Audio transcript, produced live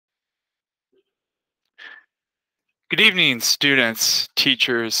Good evening, students,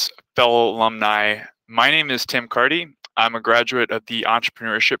 teachers, fellow alumni. My name is Tim Carty. I'm a graduate of the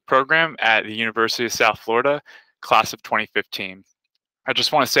entrepreneurship program at the University of South Florida, class of 2015. I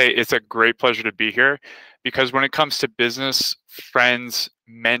just want to say it's a great pleasure to be here because when it comes to business, friends,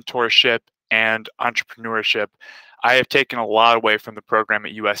 mentorship, and entrepreneurship, I have taken a lot away from the program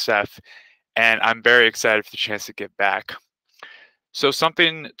at USF, and I'm very excited for the chance to give back. So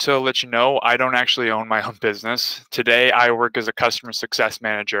something to let you know, I don't actually own my own business. Today, I work as a customer success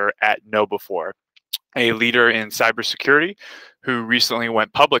manager at KnowBe4, a leader in cybersecurity who recently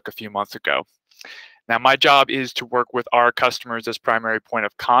went public a few months ago. Now, my job is to work with our customers as primary point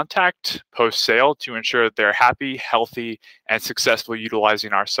of contact post-sale to ensure that they're happy, healthy, and successful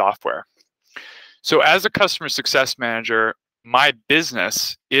utilizing our software. So as a customer success manager, my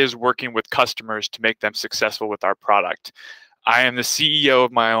business is working with customers to make them successful with our product. I am the CEO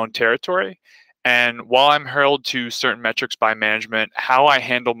of my own territory, and while I'm held to certain metrics by management, how I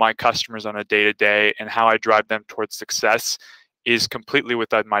handle my customers on a day-to-day and how I drive them towards success is completely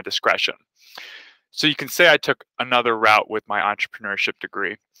within my discretion. So you can say I took another route with my entrepreneurship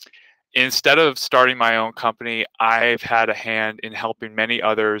degree. Instead of starting my own company, I've had a hand in helping many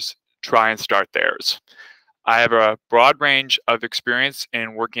others try and start theirs. I have a broad range of experience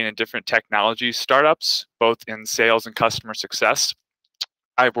in working in different technology startups, both in sales and customer success.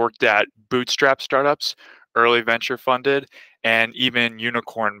 I've worked at bootstrap startups, early venture funded, and even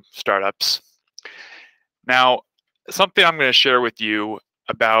unicorn startups. Now, something I'm going to share with you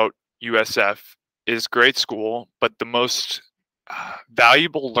about USF is great school, but the most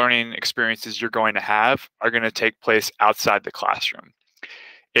valuable learning experiences you're going to have are going to take place outside the classroom.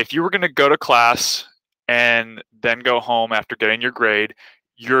 If you were going to go to class and then go home after getting your grade,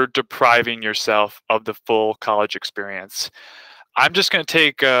 you're depriving yourself of the full college experience. I'm just going to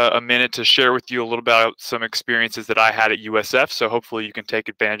take a minute to share with you a little about some experiences that I had at USF, so hopefully you can take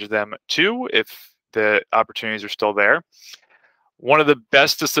advantage of them too if the opportunities are still there. One of the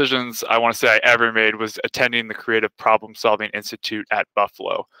best decisions I want to say I ever made was attending the Creative Problem Solving Institute at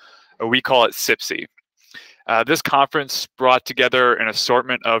Buffalo. We call it CIPSE. This conference brought together an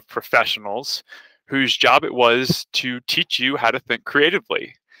assortment of professionals whose job it was to teach you how to think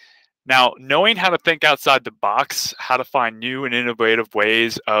creatively. Now, knowing how to think outside the box, how to find new and innovative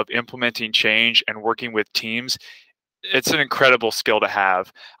ways of implementing change and working with teams, it's an incredible skill to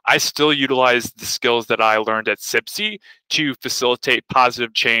have. I still utilize the skills that I learned at CIPSE to facilitate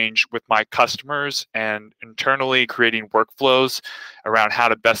positive change with my customers and internally creating workflows around how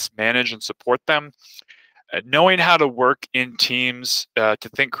to best manage and support them. Knowing how to work in teams to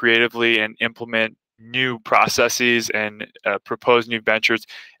think creatively and implement new processes and propose new ventures,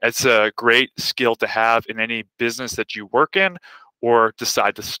 it's a great skill to have in any business that you work in or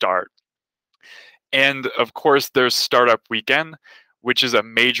decide to start. And of course, there's Startup Weekend, which is a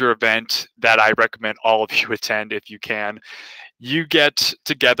major event that I recommend all of you attend if you can. You get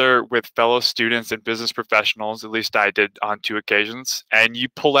together with fellow students and business professionals, at least I did on 2 occasions, and you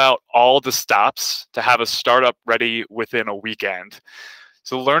pull out all the stops to have a startup ready within a weekend.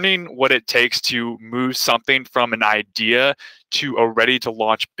 So learning what it takes to move something from an idea to a ready to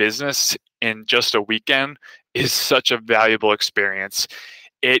launch business in just a weekend is such a valuable experience.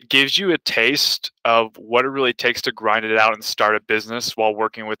 It gives you a taste of what it really takes to grind it out and start a business while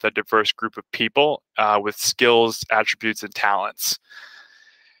working with a diverse group of people with skills, attributes, and talents.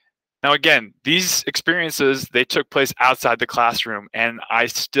 Now, again, these experiences, they took place outside the classroom, and I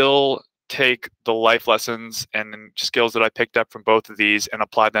still take the life lessons and skills that I picked up from both of these and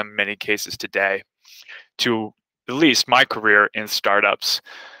apply them in many cases today to at least my career in startups.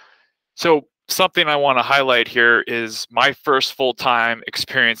 So something I want to highlight here is my first full-time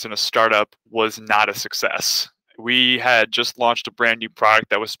experience in a startup was not a success. We had just launched a brand new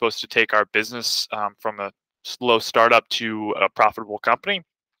product that was supposed to take our business from a slow startup to a profitable company.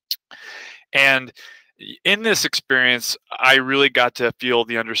 And in this experience, I really got to feel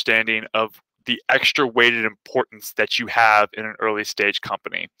the understanding of the extra weighted importance that you have in an early stage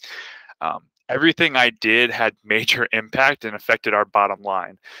company. Everything I did had major impact and affected our bottom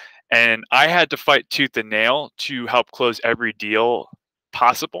line. And I had to fight tooth and nail to help close every deal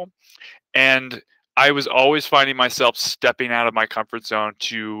possible. And I was always finding myself stepping out of my comfort zone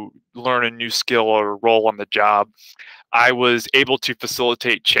to learn a new skill or role on the job. I was able to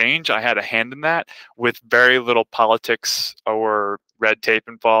facilitate change. I had a hand in that with very little politics or red tape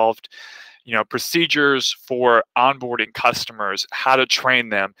involved. You know, procedures for onboarding customers, how to train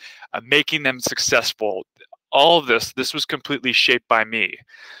them, making them successful. All of this was completely shaped by me.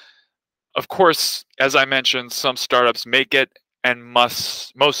 Of course, as I mentioned, some startups make it and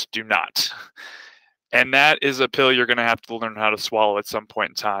most do not. And that is a pill you're going to have to learn how to swallow at some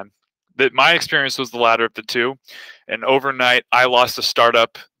point in time. My experience was the latter of the two. And overnight, I lost a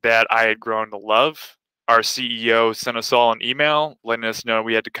startup that I had grown to love. Our CEO sent us all an email letting us know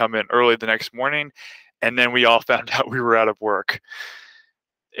we had to come in early the next morning. And then we all found out we were out of work.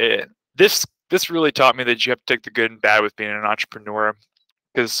 This really taught me that you have to take the good and bad with being an entrepreneur,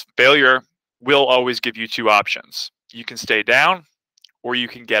 because failure will always give you two options. You can stay down or you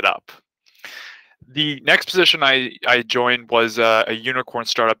can get up. The next position I joined was a unicorn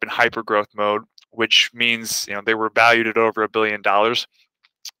startup in hypergrowth mode, which means they were valued at over $1 billion.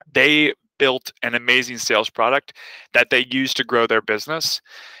 They built an amazing sales product that they used to grow their business.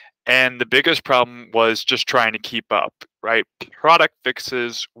 And the biggest problem was just trying to keep up, right? Product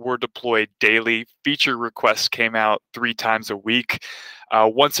fixes were deployed daily. Feature requests came out 3 times a week.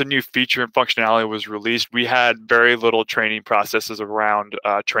 Once a new feature and functionality was released, we had very little training processes around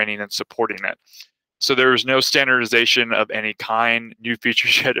training and supporting it. So there was no standardization of any kind. New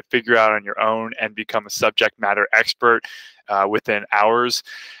features you had to figure out on your own and become a subject matter expert within hours.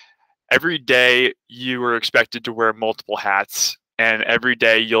 Every day you were expected to wear multiple hats, and every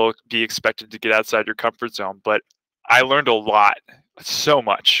day you'll be expected to get outside your comfort zone. But I learned a lot, so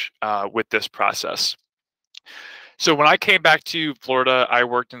much with this process. So when I came back to Florida, I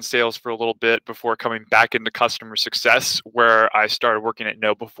worked in sales for a little bit before coming back into customer success, where I started working at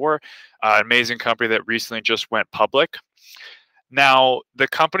KnowBe4, an amazing company that recently just went public. Now, the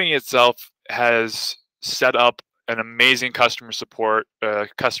company itself has set up an amazing customer support,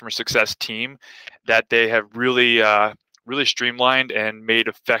 customer success team that they have really streamlined and made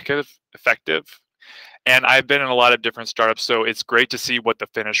effective. And I've been in a lot of different startups, so it's great to see what the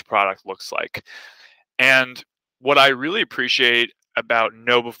finished product looks like. And what I really appreciate about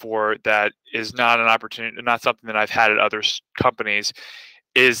KnowBe4 that is not an opportunity, not something that I've had at other companies,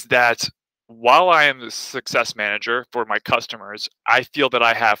 is that while I am the success manager for my customers, I feel that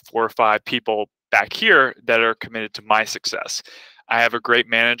I have 4 or 5 people back here that are committed to my success. I have a great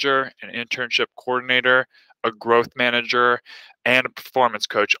manager, an internship coordinator, a growth manager, and a performance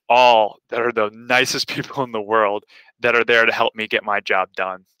coach, all that are the nicest people in the world that are there to help me get my job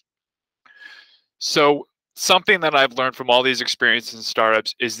done. So something that I've learned from all these experiences in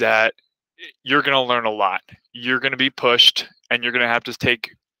startups is that you're going to learn a lot. You're going to be pushed, and you're going to have to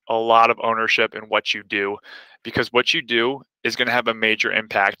take a lot of ownership in what you do, because what you do is going to have a major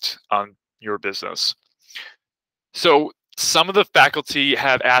impact on your business. So some of the faculty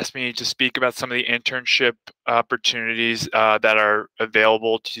have asked me to speak about some of the internship opportunities that are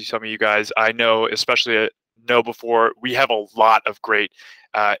available to some of you guys. I know, especially at KnowBe4, we have a lot of great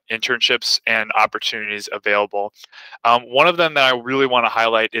internships and opportunities available. One of them that I really want to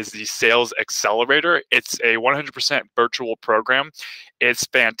highlight is the Sales Accelerator. It's a 100% virtual program. It's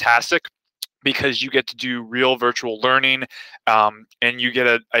fantastic because you get to do real virtual learning, and you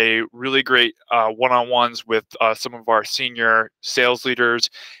get a really great one-on-ones with some of our senior sales leaders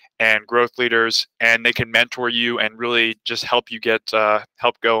and growth leaders, and they can mentor you and really just help you get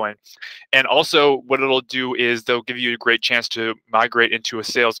help going. And also what it'll do is they'll give you a great chance to migrate into a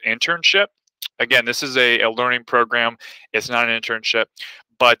sales internship. Again, this is a learning program. It's not an internship.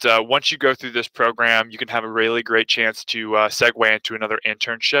 But once you go through this program, you can have a really great chance to segue into another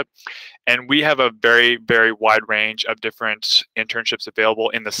internship. And we have a very, very wide range of different internships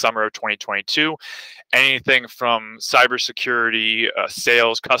available in the summer of 2022. Anything from cybersecurity,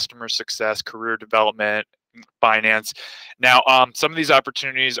 sales, customer success, career development, finance. Now, some of these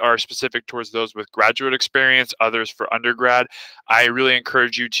opportunities are specific towards those with graduate experience, others for undergrad. I really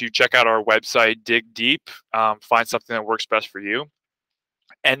encourage you to check out our website, dig deep, find something that works best for you.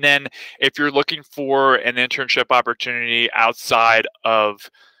 And then if you're looking for an internship opportunity outside of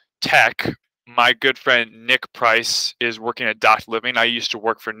tech, my good friend Nick Price is working at Doc Living. I used to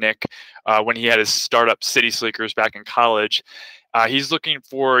work for Nick when he had his startup City Sleekers back in college. He's looking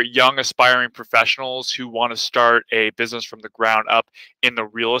for young aspiring professionals who want to start a business from the ground up in the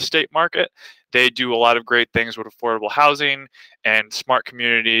real estate market. They do a lot of great things with affordable housing and smart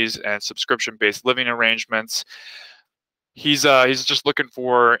communities and subscription-based living arrangements. He's just looking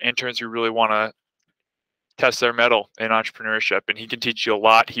for interns who really want to test their mettle in entrepreneurship, and he can teach you a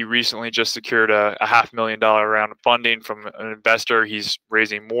lot. He recently just secured a $500,000 round of funding from an investor. He's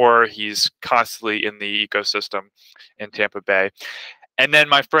raising more. He's constantly in the ecosystem in Tampa Bay. And then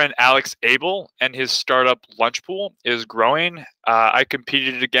my friend Alex Abel and his startup Lunchpool is growing. I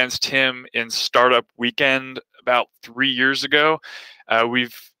competed against him in Startup Weekend about 3 years ago.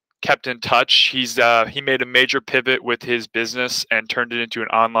 We've kept in touch. He made a major pivot with his business and turned it into an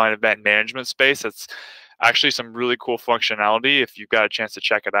online event management space that's Actually, some really cool functionality if you've got a chance to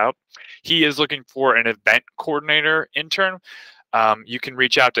check it out. He is looking for an event coordinator intern. You can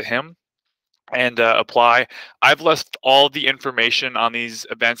reach out to him and apply. I've left all the information on these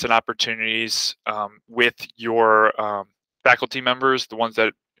events and opportunities with your faculty members, the ones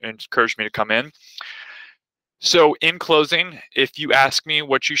that encouraged me to come in. So in closing, if you ask me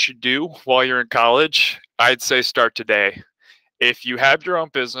what you should do while you're in college, I'd say start today. If you have your own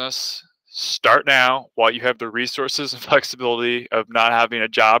business, start now while you have the resources and flexibility of not having a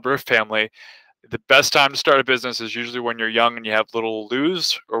job or a family. The best time to start a business is usually when you're young and you have little to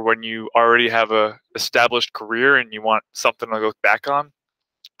lose, or when you already have a established career and you want something to look back on.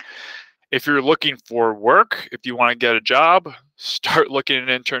 If you're looking for work, if you want to get a job, start looking at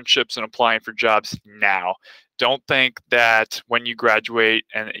internships and applying for jobs now. Don't think that when you graduate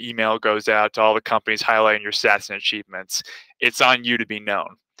an email goes out to all the companies highlighting your stats and achievements. It's on you to be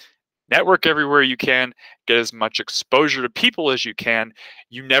known. Network everywhere you can, get as much exposure to people as you can.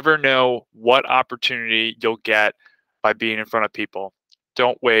 You never know what opportunity you'll get by being in front of people.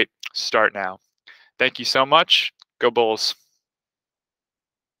 Don't wait, start now. Thank you so much. Go Bulls.